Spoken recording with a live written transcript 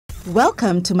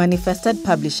Welcome to Manifested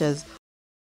Publishers.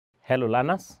 Hello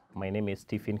learners, my name is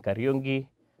Stephen Kariungi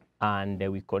and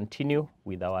we continue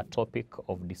with our topic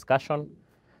of discussion,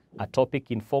 a topic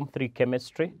in Form 2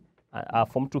 chemistry,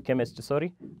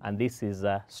 and this is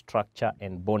structure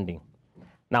and bonding.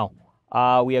 Now,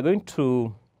 we are going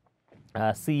to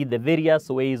see the various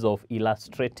ways of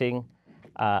illustrating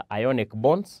ionic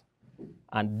bonds,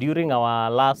 and during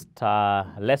our last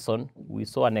lesson, we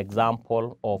saw an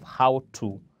example of how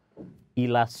to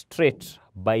illustrate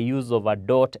by use of a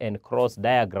dot and cross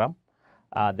diagram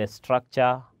the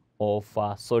structure of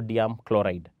sodium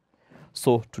chloride.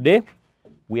 So today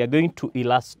we are going to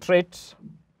illustrate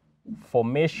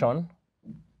formation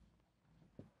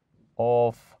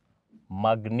of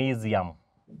magnesium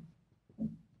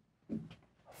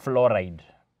fluoride.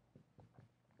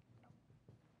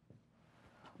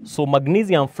 So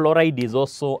magnesium fluoride is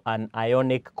also an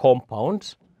ionic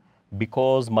compound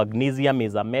because magnesium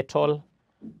is a metal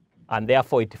and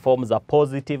therefore it forms a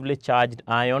positively charged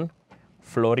ion.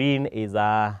 Fluorine is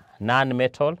a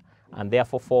non-metal and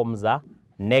therefore forms a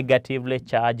negatively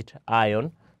charged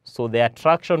ion. So the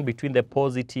attraction between the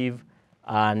positive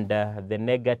and the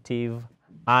negative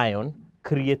ion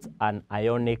creates an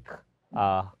ionic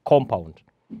compound,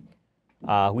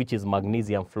 which is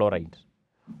magnesium fluoride.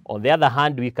 On the other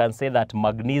hand, we can say that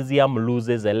magnesium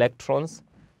loses electrons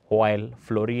while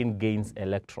fluorine gains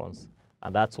electrons.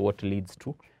 And that's what leads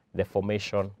to the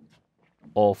formation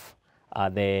of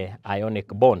the ionic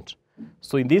bond.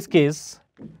 So in this case,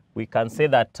 we can say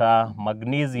that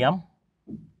magnesium,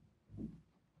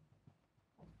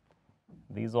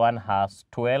 this one has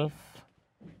 12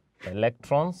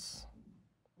 electrons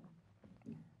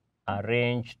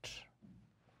arranged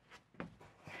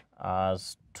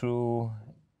as 2,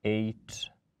 8,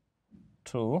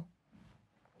 2.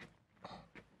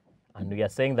 And we are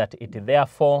saying that it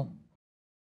therefore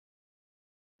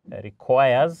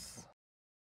requires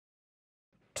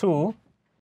to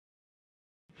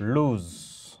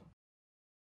lose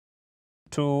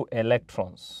 2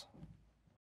 electrons.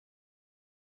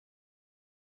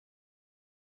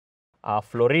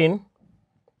 Fluorine,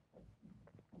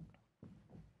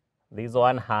 this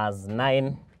one has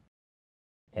 9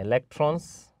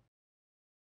 electrons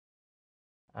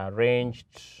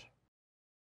arranged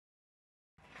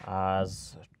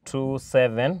as 2,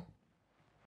 7,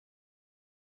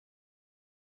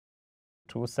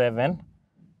 2, 7,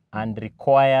 and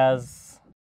requires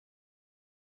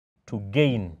to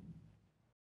gain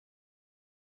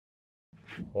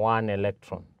 1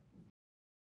 electron.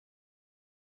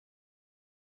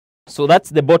 So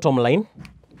that's the bottom line,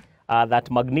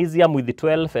 that magnesium with the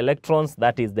 12 electrons,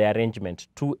 that is the arrangement,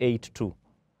 2, 8, 2.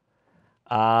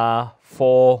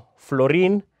 For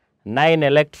fluorine, 9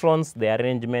 electrons, the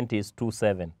arrangement is 2,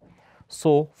 7.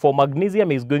 So for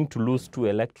magnesium is going to lose 2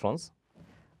 electrons,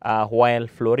 while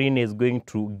fluorine is going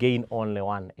to gain only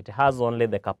 1. It has only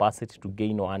the capacity to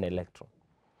gain 1 electron.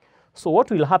 So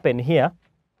what will happen here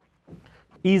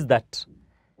is that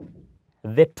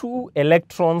the 2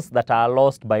 electrons that are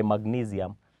lost by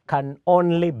magnesium can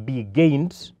only be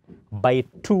gained by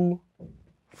 2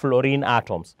 fluorine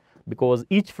atoms, because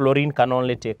each fluorine can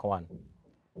only take 1.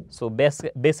 So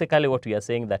basically what we are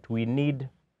saying that we need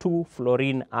 2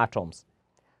 fluorine atoms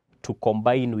to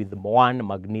combine with 1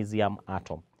 magnesium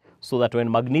atom, so that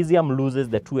when magnesium loses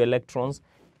the 2 electrons,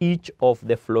 each of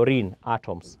the fluorine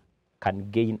atoms can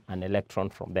gain an electron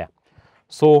from there.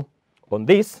 So on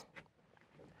this,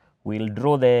 we'll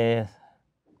draw the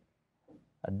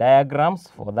diagrams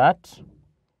for that.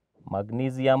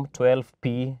 Magnesium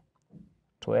 12P,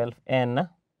 12N.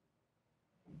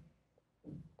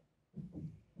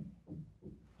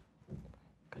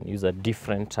 Can use a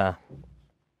different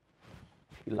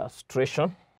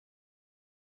illustration.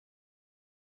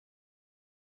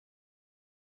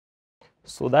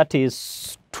 So that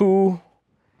is 2,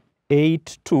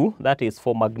 8, 2. That is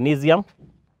for magnesium.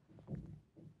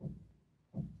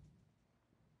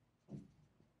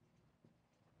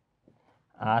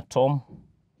 Atom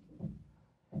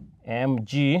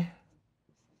Mg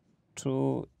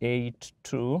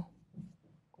 282.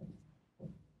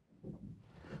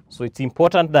 So it's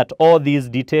important that all these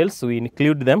details, we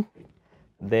include them.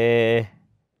 The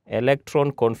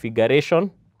electron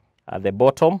configuration at the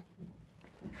bottom.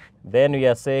 Then we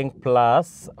are saying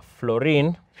plus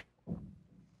fluorine.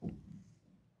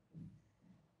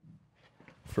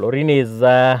 Fluorine is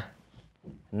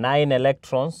 9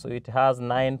 electrons, so it has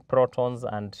 9 protons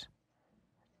and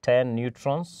 10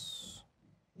 neutrons.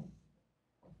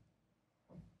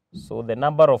 So the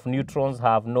number of neutrons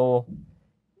have no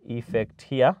effect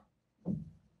here.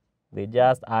 They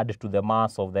just add to the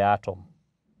mass of the atom.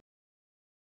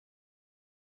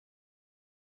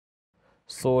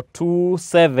 So 2,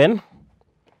 7,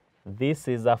 this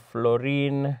is a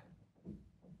fluorine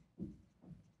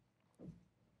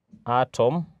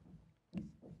atom,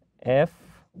 F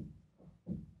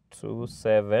 2,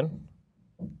 7.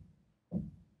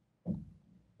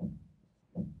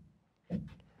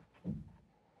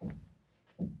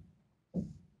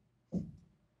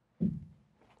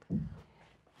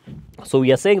 So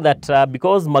we are saying that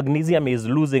because magnesium is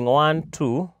losing 1,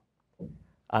 2,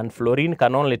 and fluorine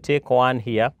can only take 1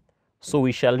 here, so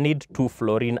we shall need 2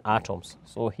 fluorine atoms.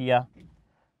 So here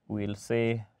we'll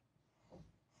say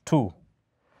 2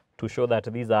 to show that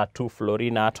these are 2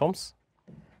 fluorine atoms,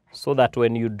 so that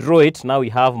when you draw it, now we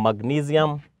have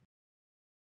magnesium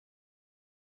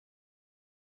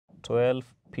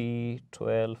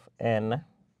 12P12N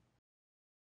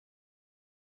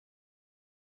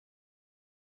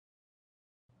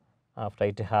after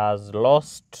it has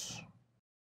lost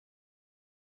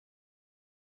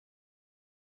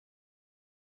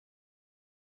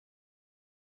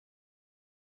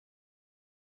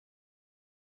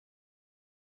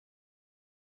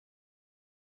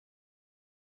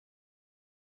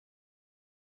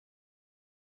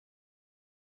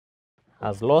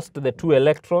the 2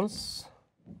 electrons.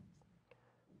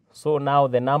 So now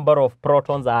the number of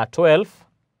protons are 12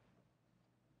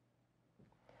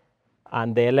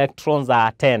 and the electrons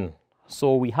are 10.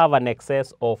 So we have an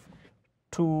excess of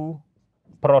 2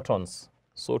 protons,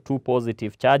 so 2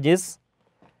 positive charges.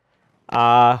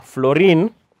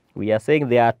 Fluorine, we are saying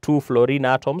there are 2 fluorine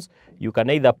atoms. You can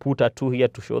either put a 2 here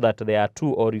to show that there are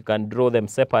 2, or you can draw them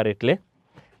separately,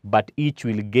 but each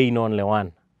will gain only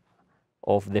 1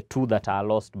 of the 2 that are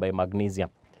lost by magnesium.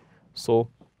 So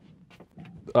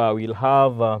we'll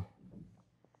have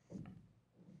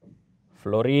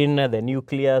fluorine, the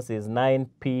nucleus is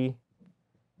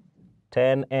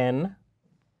 9P10N,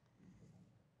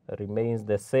 remains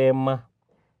the same.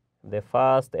 The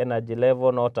first energy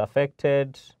level not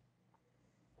affected,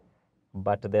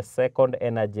 but the second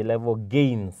energy level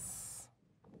gains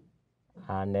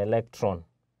an electron.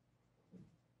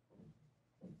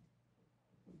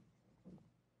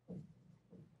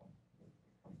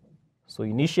 So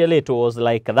initially it was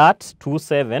like that, 2,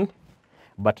 7,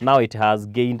 but now it has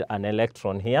gained an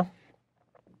electron here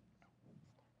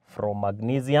from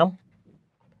magnesium.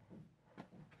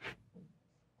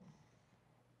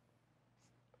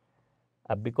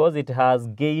 Because it has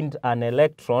gained an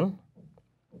electron,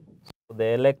 so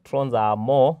the electrons are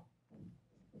more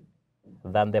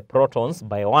than the protons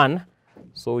by 1,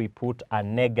 so we put a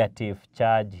negative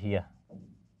charge here.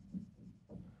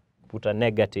 Put a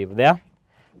negative there.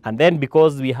 And then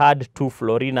because we had 2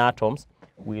 fluorine atoms,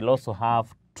 we'll also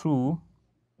have 2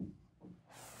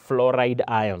 fluoride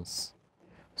ions.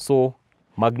 So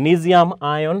magnesium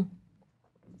ion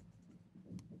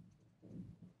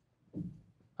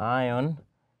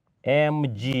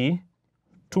Mg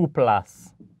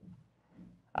 2+,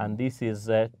 and this is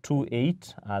 2,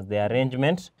 8 as the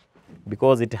arrangement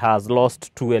because it has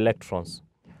lost 2 electrons.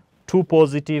 2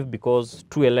 positive because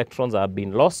 2 electrons have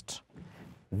been lost.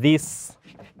 This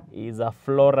is a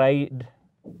fluoride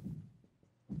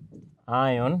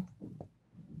ion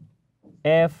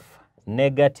F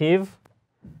negative,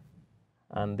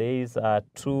 and these are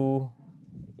 2,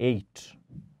 8,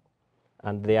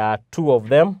 and there are 2 of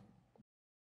them.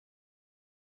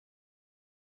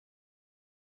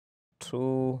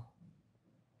 2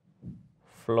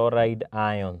 fluoride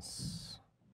ions.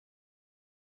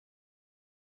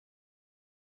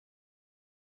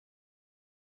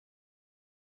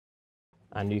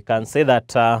 And you can say that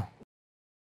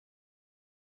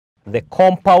the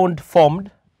compound formed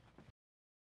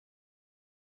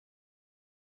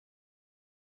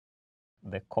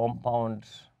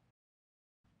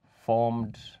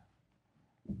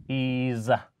is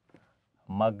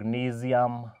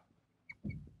magnesium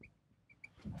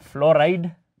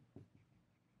fluoride,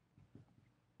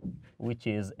 which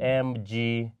is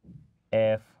MgF2,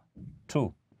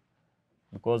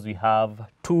 because we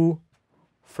have 2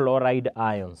 fluoride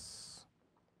ions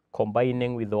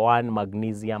combining with 1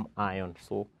 magnesium ion.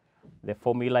 So the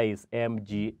formula is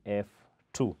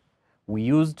MgF2. We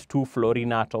used 2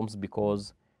 fluorine atoms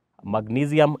because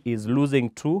magnesium is losing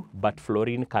 2, but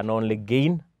fluorine can only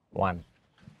gain 1.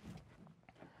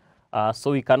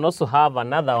 So we can also have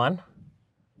another one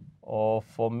of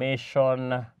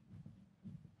formation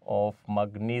of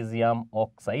magnesium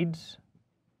oxide.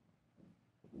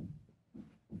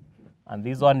 And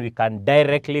this one we can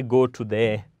directly go to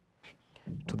the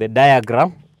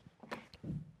diagram.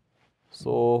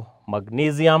 So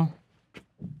magnesium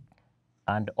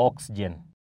and oxygen.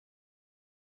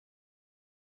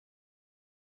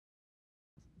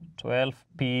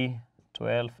 12P12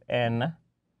 12N.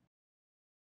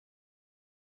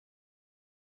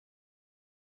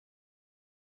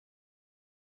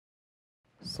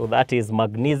 So that is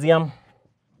magnesium.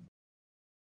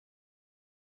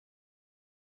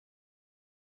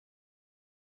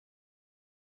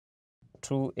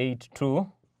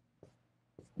 (282)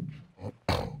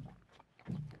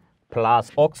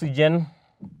 plus oxygen.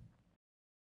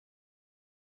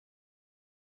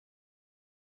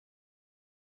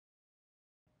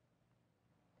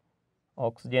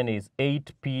 Oxygen is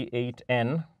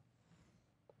 8P8N.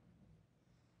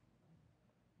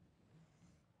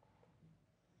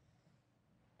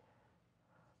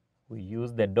 We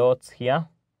use the dots here.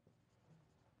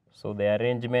 So the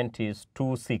arrangement is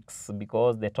 2, 6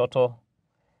 because the total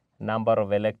number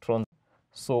of electrons.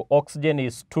 So oxygen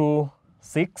is 2,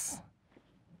 6.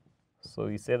 So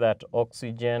we say that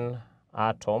oxygen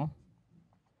atom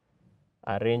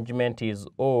arrangement is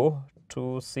O,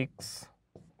 2, 6.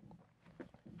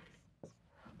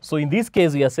 So in this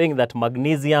case, we are saying that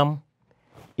magnesium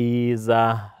is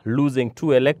losing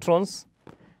 2 electrons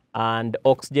and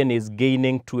oxygen is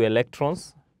gaining 2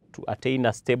 electrons to attain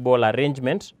a stable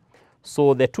arrangement.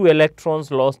 So the 2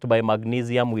 electrons lost by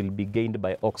magnesium will be gained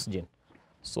by oxygen.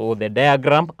 So the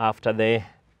diagram after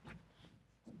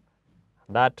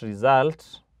that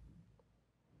result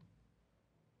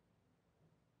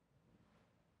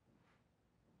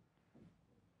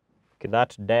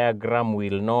that diagram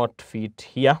will not fit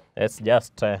here. Let's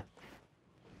just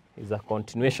is a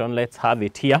continuation. Let's have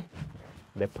it here.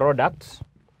 The product.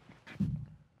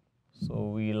 So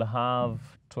we'll have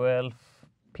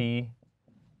 12P,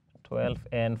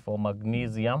 12N for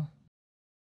magnesium.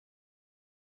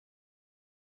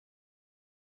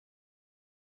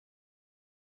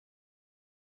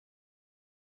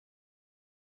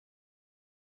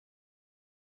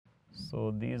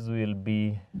 So these will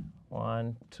be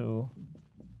 1, 2.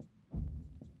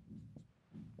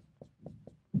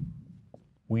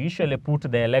 We usually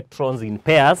put the electrons in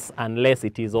pairs unless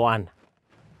it is 1.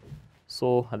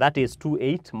 So that is 2,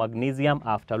 8 magnesium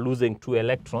after losing 2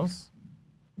 electrons.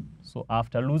 So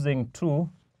after losing 2,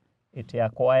 it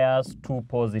acquires 2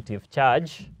 positive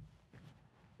charge.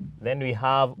 Then we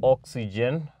have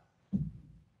oxygen.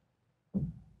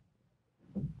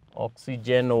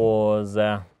 Oxygen was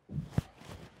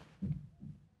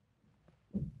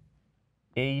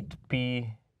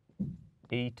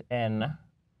 8P8N.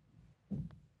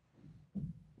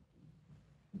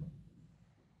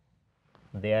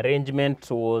 The arrangement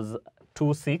was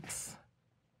 2, 6.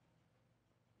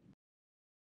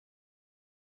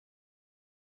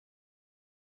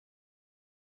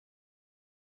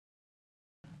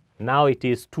 Now it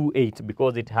is 2, 8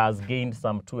 because it has gained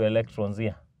some 2 electrons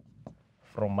here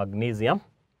from magnesium.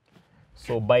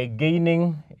 So by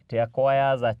gaining, it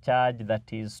acquires a charge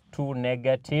that is 2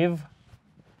 negative.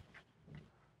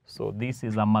 So this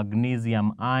is a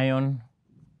magnesium ion,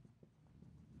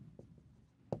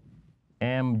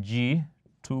 Mg,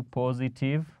 2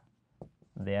 positive.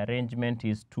 The arrangement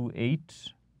is 2,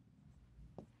 8.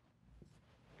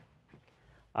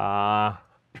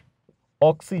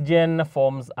 Oxygen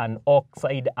forms an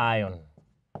oxide ion.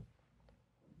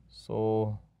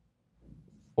 So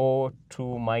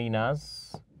O2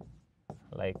 minus,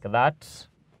 like that.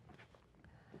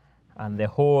 And the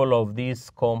whole of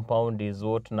this compound is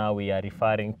what now we are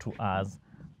referring to as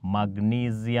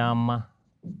magnesium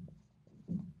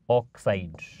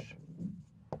oxide,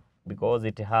 because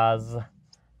it has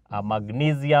a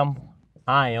magnesium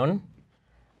ion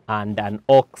and an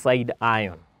oxide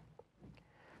ion.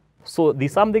 So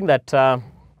there's something that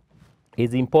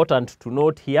is important to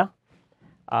note here,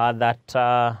 that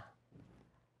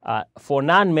for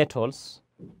nonmetals,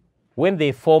 when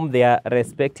they form their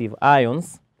respective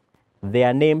ions,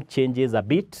 their name changes a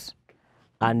bit,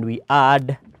 and we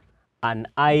add an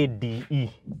IDE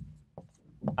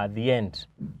at the end.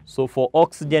 So for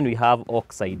oxygen, we have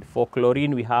oxide. For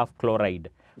chlorine, we have chloride.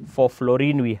 For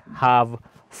fluorine, we have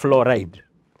fluoride.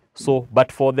 So,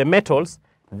 but for the metals,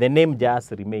 the name just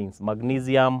remains.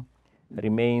 Magnesium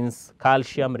remains,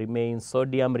 calcium remains,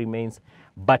 sodium remains.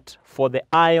 But for the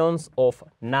ions of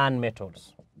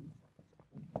nonmetals,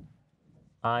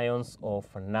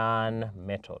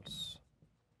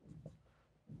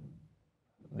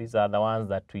 these are the ones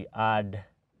that we add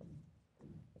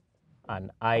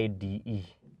an IDE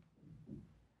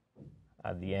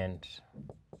at the end.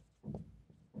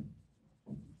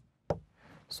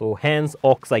 So hence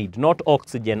oxide, not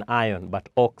oxygen ion, but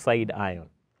oxide ion.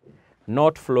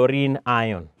 Not fluorine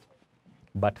ion,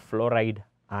 but fluoride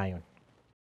ion.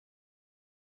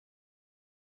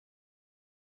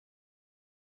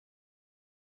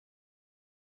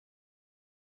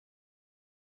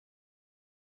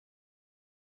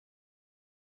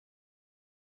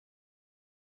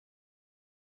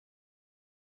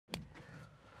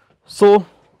 So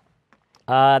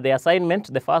the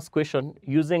assignment, the first question,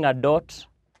 using a dot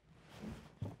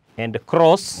and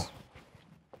cross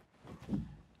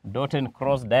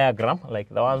diagram like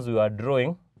the ones we are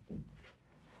drawing,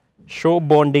 show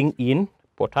bonding in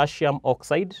potassium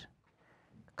oxide,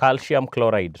 calcium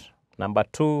chloride. Number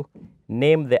 2,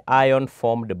 name the ion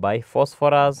formed by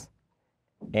phosphorus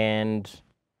and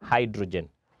hydrogen.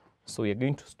 So we are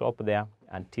going to stop there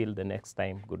until the next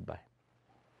time. Goodbye.